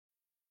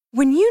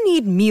When you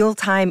need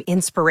mealtime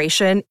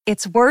inspiration,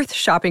 it's worth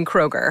shopping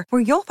Kroger,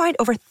 where you'll find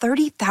over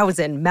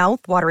 30,000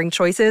 mouth-watering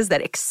choices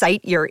that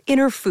excite your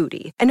inner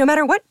foodie. And no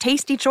matter what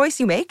tasty choice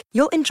you make,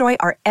 you'll enjoy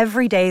our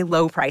everyday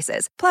low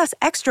prices, plus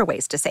extra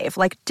ways to save,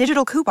 like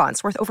digital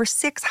coupons worth over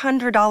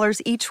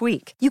 $600 each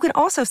week. You can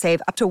also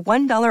save up to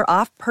 $1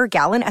 off per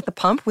gallon at the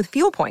pump with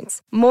fuel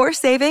points. More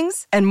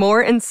savings and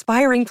more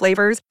inspiring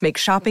flavors make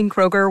shopping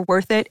Kroger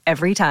worth it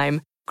every time.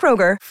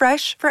 Kroger,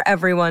 fresh for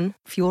everyone.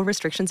 Fuel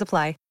restrictions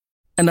apply.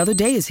 Another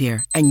day is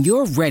here, and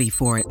you're ready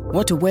for it.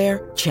 What to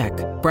wear? Check.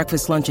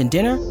 Breakfast, lunch, and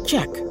dinner?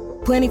 Check.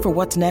 Planning for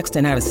what's next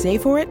and how to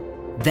save for it?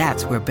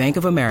 That's where Bank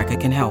of America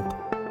can help.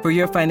 For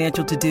your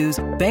financial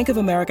to-dos, Bank of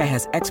America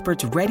has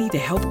experts ready to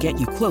help get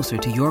you closer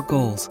to your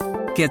goals.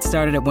 Get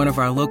started at one of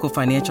our local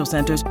financial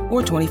centers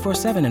or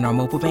 24/7 in our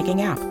mobile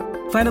banking app.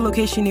 Find a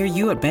location near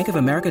you at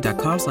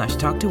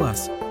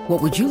bankofamerica.com/talktous.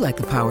 What would you like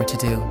the power to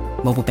do?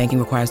 Mobile banking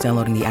requires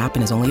downloading the app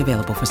and is only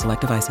available for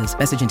select devices.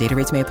 Message and data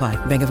rates may apply.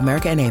 Bank of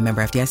America N.A.,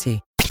 member FDIC.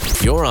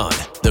 You're on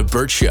The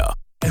Burt Show.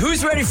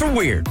 Who's ready for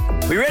weird?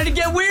 We ready to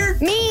get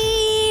weird?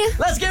 Me.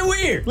 Let's get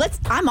weird.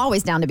 I'm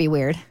always down to be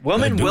weird.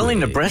 Woman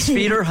willing to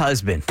breastfeed her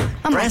husband.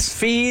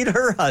 Breastfeed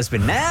her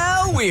husband.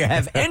 Now we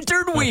have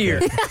entered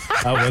weird.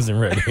 I wasn't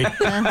ready.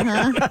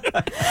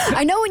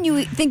 I know when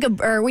you think of,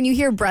 or when you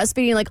hear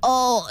breastfeeding, like,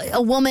 oh,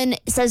 a woman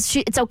says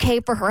it's okay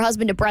for her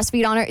husband to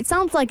breastfeed on her. It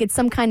sounds like it's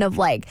some kind of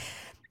like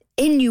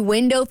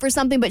innuendo for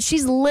something, but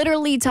she's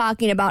literally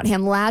talking about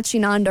him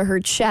latching onto her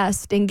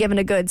chest and giving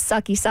a good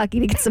sucky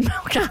to get some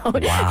milk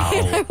out. Wow.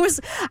 And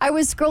I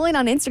was scrolling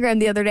on Instagram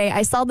the other day.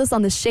 I saw this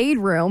on the Shade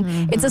Room.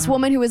 Mm-hmm. It's this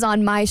woman who was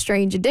on My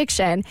Strange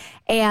Addiction,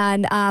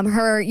 and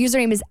her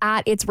username is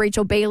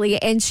 @It'sRachelBailey,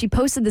 and she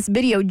posted this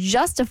video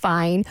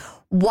justifying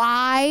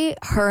why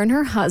her and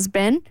her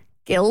husband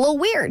get a little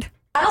weird.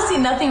 I don't see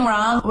nothing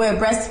wrong with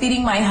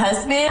breastfeeding my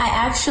husband. I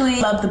actually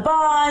love the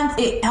bond.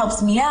 It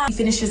helps me out. He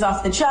finishes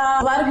off the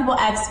job. A lot of people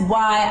ask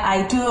why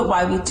I do it,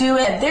 why we do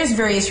it. There's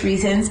various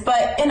reasons,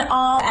 but in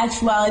all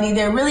actuality,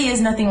 there really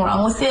is nothing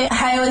wrong with it.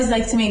 I always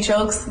like to make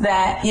jokes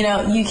that,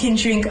 you can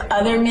drink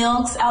other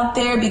milks out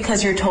there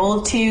because you're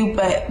told to,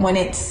 but when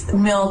it's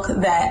milk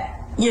that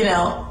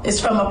it's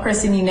from a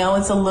person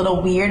it's a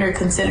little weird or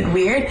considered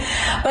weird.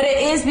 But it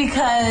is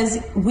because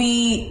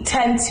we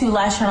tend to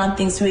lash on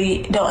things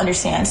we don't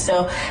understand.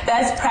 So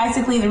that's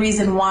practically the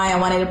reason why I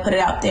wanted to put it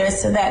out there,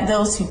 so that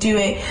those who do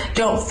it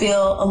don't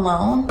feel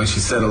alone. Like she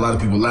said, a lot of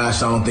people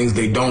lash on things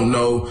they don't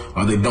know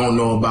or they don't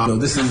know about.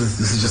 This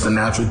is just a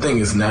natural thing.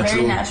 It's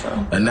natural. Very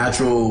natural. A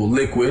natural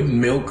liquid,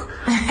 milk,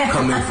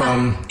 coming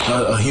from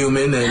a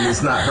human, and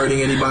it's not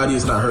hurting anybody.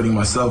 It's not hurting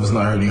myself. It's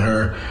not hurting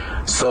her.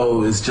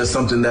 So it's just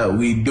something that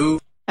we do.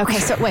 Okay,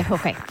 so wait.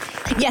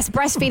 Yes,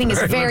 breastfeeding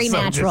is very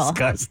natural.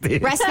 Disgusting.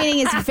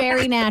 Breastfeeding is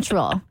very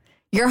natural.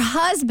 Your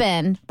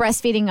husband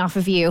breastfeeding off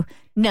of you,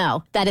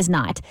 no, that is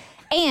not.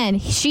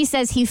 And she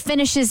says he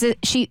finishes it.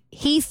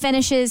 He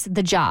finishes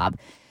the job.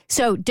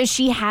 So does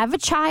she have a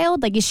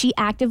child? Like, is she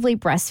actively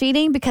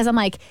breastfeeding? Because I'm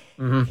like,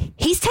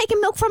 he's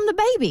taking milk from the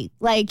baby.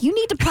 Like, you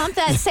need to pump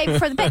that safe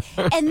for the baby.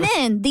 And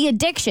then the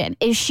addiction.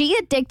 Is she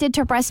addicted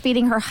to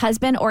breastfeeding her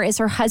husband, or is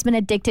her husband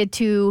addicted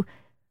to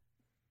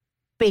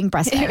being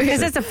breastfed?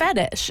 Because it's a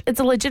fetish. It's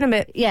a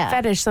legitimate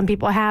fetish some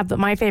people have. But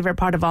my favorite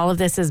part of all of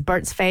this is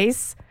Bert's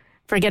face,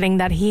 forgetting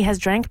that he has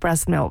drank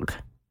breast milk.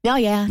 Oh,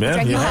 yeah.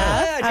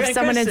 Of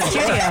someone in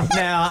studio.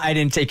 Now, I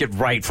didn't take it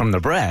right from the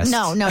breast.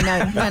 No.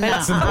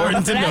 It's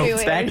important to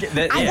note.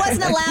 I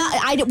wasn't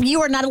allowed.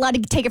 You are not allowed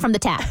to take it from the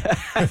tap.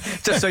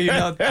 Just so you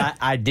know,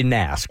 I didn't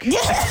ask.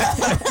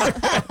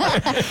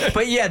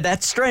 But yeah,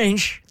 that's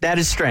strange. That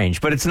is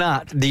strange. But it's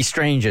not the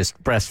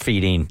strangest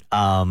breastfeeding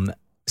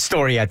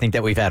story I think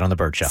that we've had on the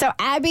Burt Show. So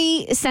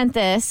Abby sent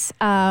this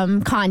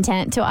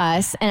content to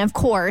us, and of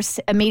course,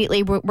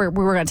 immediately we're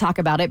going to talk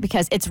about it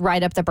because it's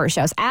right up the Burt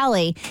Show's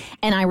alley.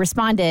 And I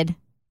responded,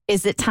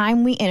 "Is it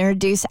time we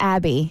introduce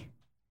Abby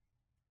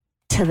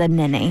to the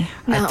Ninny?"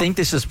 I think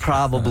this is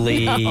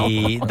probably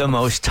the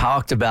most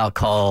talked about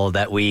call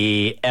that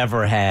we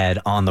ever had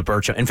on the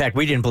Burt Show. In fact,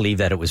 we didn't believe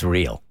that it was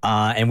real,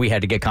 and we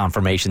had to get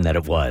confirmation that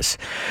it was.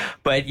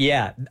 But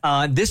yeah,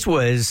 this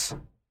was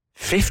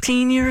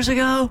 15 years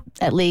ago?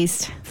 At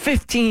least.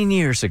 15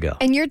 years ago.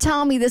 And you're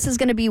telling me this is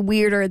going to be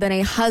weirder than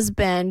a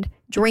husband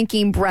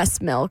drinking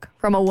breast milk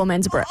from a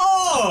woman's breast?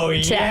 Oh,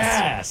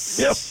 yes.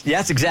 Yep. Yeah,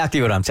 that's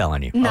exactly what I'm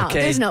telling you. No,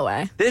 okay? There's no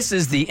way. This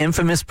is the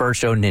infamous Burt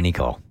Show Ninny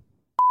call.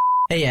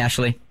 Hey,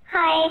 Ashley.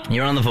 Hi.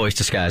 You're on the voice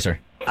disguiser.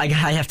 I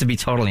have to be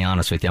totally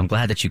honest with you. I'm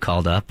glad that you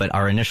called up, but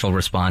our initial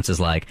response is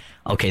like,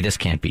 okay, this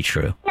can't be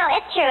true. No,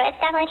 it's true. It's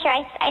definitely true.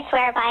 I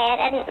swear by it.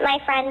 And my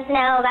friends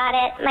know about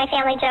it. My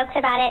family jokes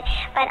about it.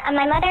 But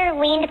my mother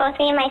weaned both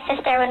me and my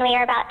sister when we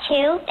were about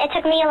 2. It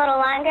took me a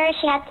little longer.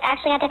 She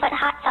actually had to put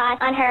hot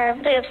sauce on her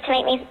boobs to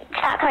make me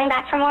stop coming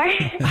back for more.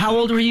 How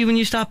old were you when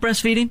you stopped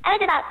breastfeeding? I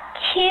was about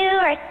 2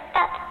 or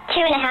about 2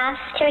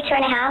 or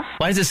 2.5.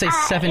 Why does it say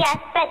 17? Yes,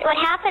 but what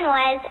happened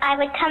was I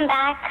would come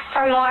back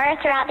for more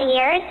throughout the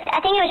years. I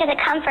think it was just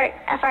a comfort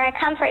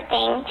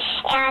thing.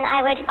 And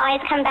I would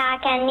always come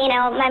back and,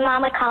 my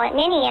mom would call it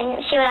Ninny. And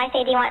I'd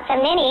say, do you want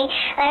some Ninny?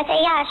 And I'd say,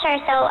 yeah, sure.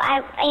 So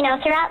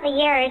throughout the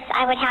years,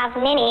 I would have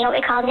Ninny, what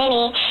we call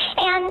Ninny.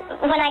 And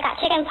when I got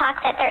chicken pox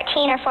at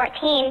 13 or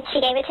 14, she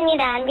gave it to me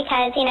then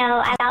because,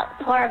 I felt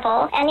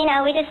horrible. And,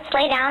 we just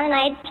lay down and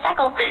I'd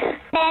suckle.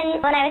 Then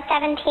when I was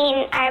 17,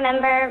 I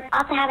remember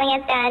also having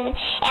it then.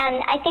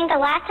 And I think the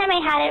last time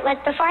I had it was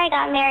before I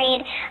got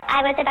married.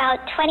 I was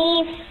about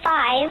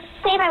 25.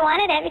 See if I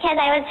wanted it because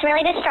I was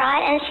really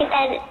distraught. And she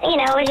said,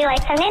 would you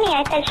like some Ninny?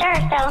 I said, sure.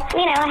 So,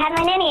 I had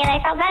my Ninny and I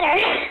felt better.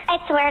 I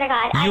swear to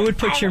God. You would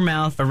put your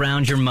mouth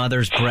around your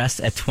mother's breast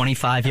at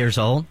 25 years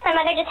old? My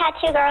mother just had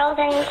 2 girls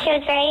and we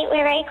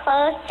were very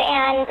close.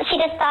 And she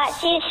just thought,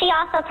 she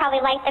also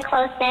probably liked the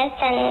closeness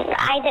and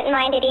I didn't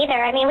mind it either.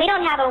 I mean, we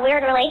don't have a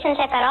weird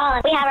relationship at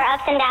all. We have our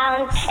ups and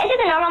downs. It's just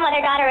a normal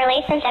mother-daughter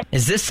relationship.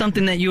 Is this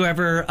something that you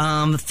ever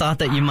thought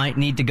that you might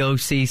need to go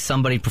see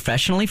somebody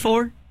professionally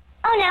for?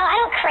 Oh, no, I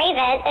don't crave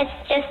it.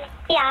 It's just,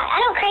 I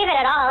don't crave it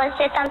at all. It's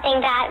just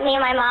something that me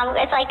and my mom,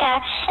 it's like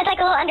a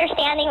little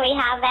understanding we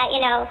have that,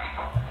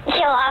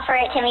 she'll offer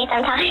it to me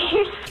sometimes.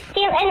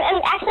 and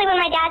actually, when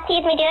my dad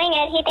sees me doing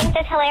it, he thinks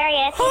it's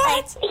hilarious. He's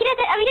like, he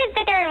doesn't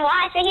sit there and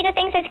watch, but he just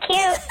thinks it's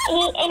cute.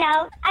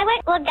 I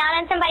wouldn't look down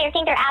on somebody or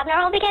think they're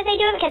abnormal because they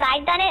do it because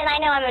I've done it and I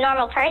know I'm a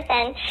normal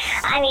person.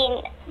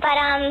 But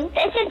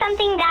it's just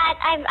something that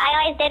I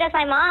always did with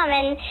my mom,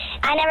 and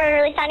I never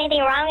really saw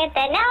anything wrong with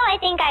it. Now I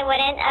think I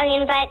wouldn't.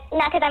 But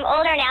not because I'm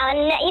older now,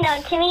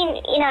 and to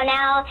me,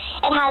 now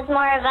it has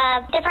more of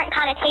a different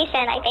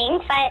connotation, I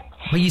think. But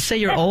well, you say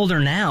you're older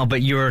now,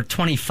 but you were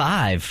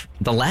 25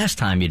 the last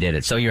time you did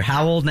it. So you're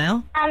how old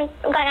now? I'm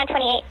going on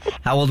 28.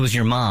 How old was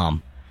your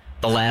mom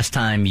the last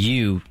time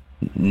you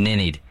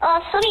ninnied? Oh,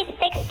 she'll be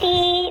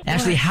 60.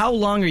 Ashley, how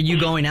long are you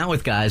going out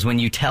with guys when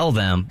you tell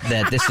them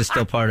that this is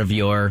still part of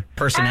your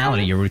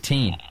personality, your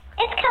routine?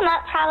 It's come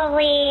up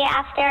probably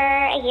after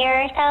a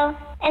year or so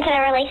into the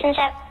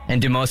relationship.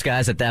 And do most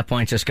guys at that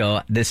point just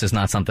go, this is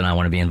not something I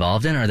want to be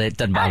involved in, or it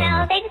doesn't bother them?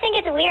 Oh, no, they just think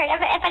it's weird. If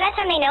by that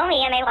time they know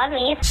me and they love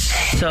me.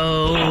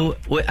 So,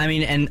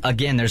 and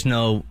again, there's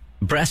no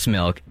breast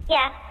milk.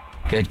 Yeah.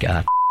 Good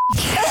God. All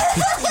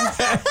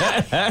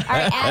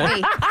right,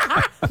 Abby,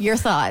 your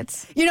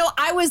thoughts?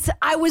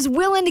 I was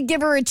willing to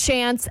give her a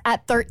chance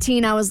at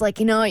 13. I was like,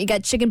 you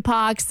got chicken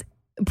pox.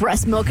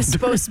 Breast milk is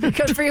supposed to be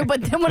good for you.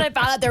 But then when I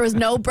found out there was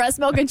no breast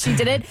milk and she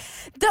did it,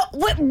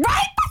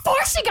 right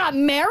before she got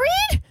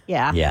married?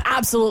 Yeah.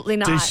 Absolutely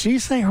not. Did she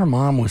say her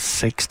mom was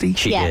 60?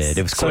 She did.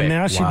 It was quick. So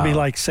now she'd be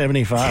like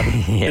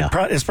 75. Yeah.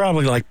 It's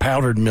probably like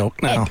powdered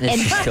milk now. And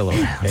she's still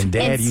around. And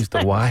Dad used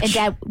to watch. And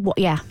Dad,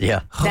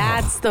 yeah.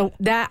 That's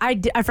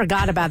I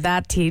forgot about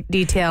that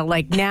detail.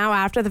 Like now,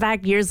 after the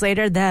fact, years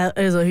later, that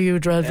is a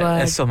huge red flag.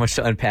 There's so much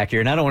to unpack here,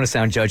 and I don't want to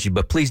sound judgy,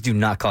 but please do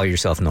not call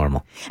yourself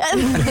normal.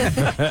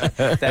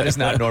 That is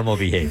not normal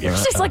behavior.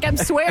 It's just like, I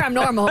swear I'm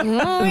normal.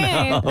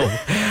 No.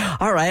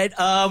 All right.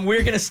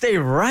 We're going to stay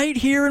right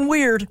here in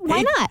weird.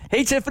 Why not?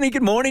 Hey, Tiffany,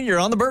 good morning. You're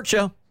on The Burt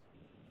Show.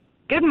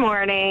 Good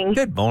morning.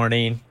 Good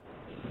morning.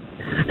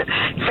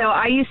 So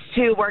I used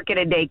to work at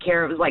a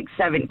daycare. It was like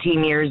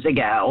 17 years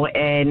ago,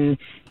 and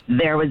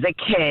there was a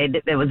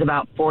kid that was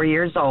about 4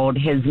 years old.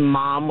 His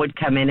mom would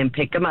come in and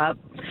pick him up,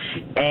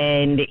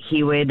 and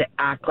he would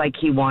act like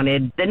he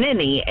wanted the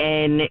Ninny,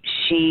 and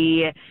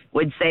she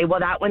would say, well,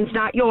 that one's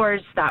not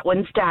yours, that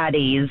one's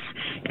Daddy's,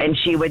 and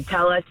she would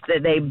tell us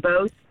that they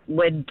both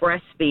would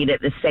breastfeed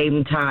at the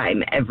same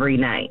time every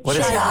night. What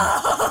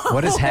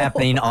is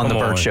happening on The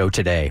Burt Show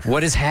today?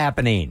 What is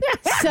happening?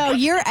 So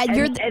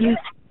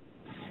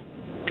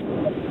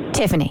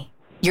Tiffany,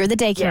 you're the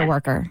daycare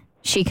worker.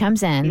 She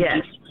comes in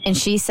and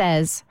she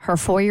says her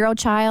 4-year-old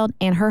child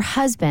and her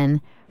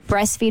husband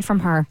breastfeed from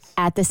her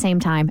at the same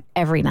time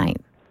every night.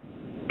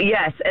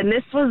 Yes, and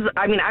this was,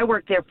 I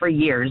worked there for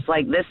years.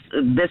 Like this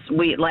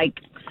week,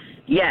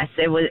 yes,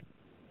 it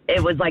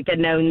was like a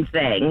known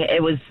thing.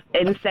 It was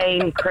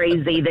insane,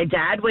 crazy. The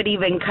dad would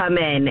even come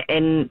in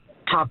and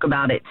talk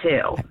about it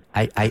too.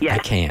 I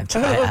can't.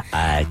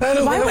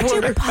 Why would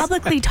you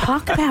publicly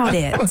talk about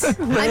it?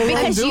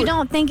 Because you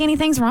don't think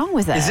anything's wrong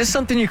with it. Is this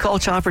something you call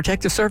Child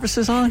Protective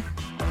Services on?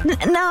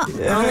 No.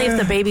 Only if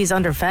the baby's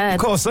underfed.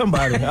 Call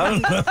somebody. I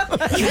don't know.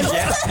 You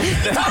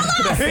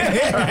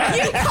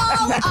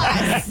call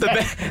us.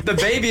 The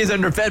baby is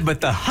underfed,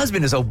 but the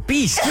husband is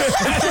obese.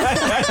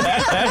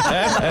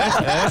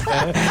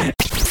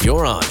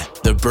 You're on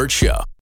The Burt Show.